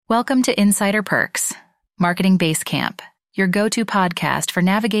Welcome to Insider Perks, Marketing Basecamp, your go-to podcast for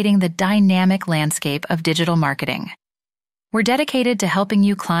navigating the dynamic landscape of digital marketing. We're dedicated to helping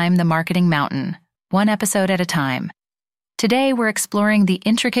you climb the marketing mountain, one episode at a time. Today, we're exploring the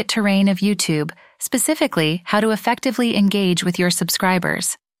intricate terrain of YouTube, specifically how to effectively engage with your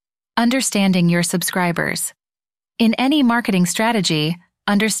subscribers. Understanding your subscribers. In any marketing strategy,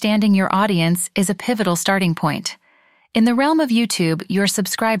 understanding your audience is a pivotal starting point. In the realm of YouTube, your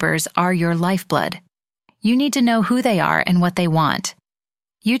subscribers are your lifeblood. You need to know who they are and what they want.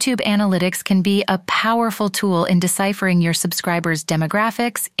 YouTube analytics can be a powerful tool in deciphering your subscribers'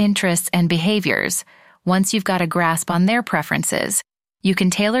 demographics, interests, and behaviors. Once you've got a grasp on their preferences, you can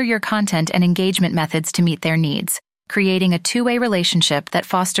tailor your content and engagement methods to meet their needs, creating a two-way relationship that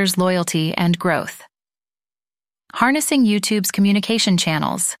fosters loyalty and growth. Harnessing YouTube's communication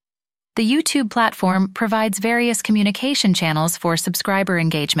channels. The YouTube platform provides various communication channels for subscriber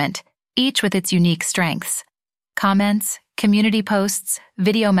engagement, each with its unique strengths. Comments, community posts,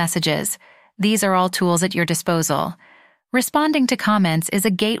 video messages, these are all tools at your disposal. Responding to comments is a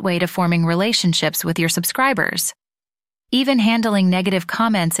gateway to forming relationships with your subscribers. Even handling negative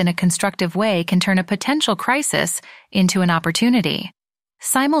comments in a constructive way can turn a potential crisis into an opportunity.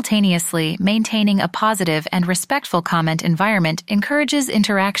 Simultaneously, maintaining a positive and respectful comment environment encourages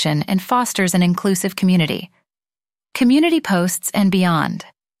interaction and fosters an inclusive community. Community posts and beyond.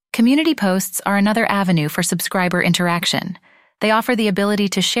 Community posts are another avenue for subscriber interaction. They offer the ability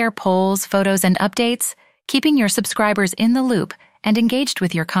to share polls, photos, and updates, keeping your subscribers in the loop and engaged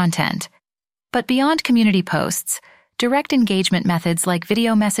with your content. But beyond community posts, direct engagement methods like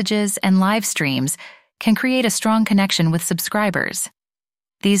video messages and live streams can create a strong connection with subscribers.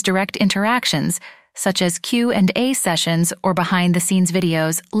 These direct interactions, such as Q&A sessions or behind-the-scenes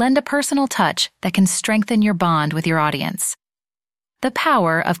videos, lend a personal touch that can strengthen your bond with your audience. The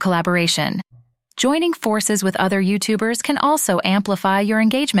power of collaboration. Joining forces with other YouTubers can also amplify your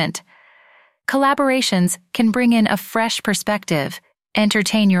engagement. Collaborations can bring in a fresh perspective,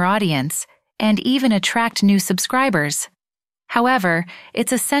 entertain your audience, and even attract new subscribers. However,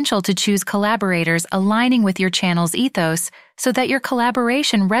 it's essential to choose collaborators aligning with your channel's ethos so that your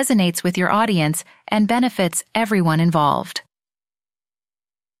collaboration resonates with your audience and benefits everyone involved.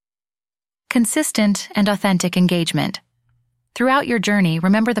 Consistent and authentic engagement. Throughout your journey,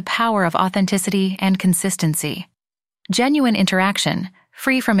 remember the power of authenticity and consistency. Genuine interaction,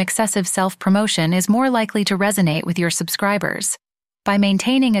 free from excessive self-promotion, is more likely to resonate with your subscribers. By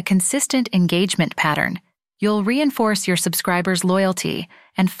maintaining a consistent engagement pattern, you'll reinforce your subscribers' loyalty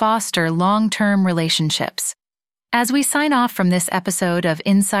and foster long-term relationships. As we sign off from this episode of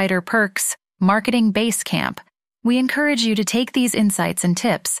Insider Perks, Marketing Basecamp, we encourage you to take these insights and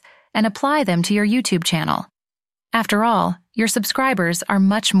tips and apply them to your YouTube channel. After all, your subscribers are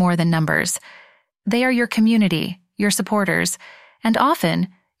much more than numbers. They are your community, your supporters, and often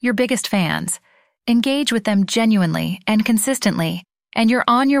your biggest fans. Engage with them genuinely and consistently, and you're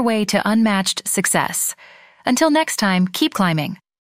on your way to unmatched success. Until next time, keep climbing.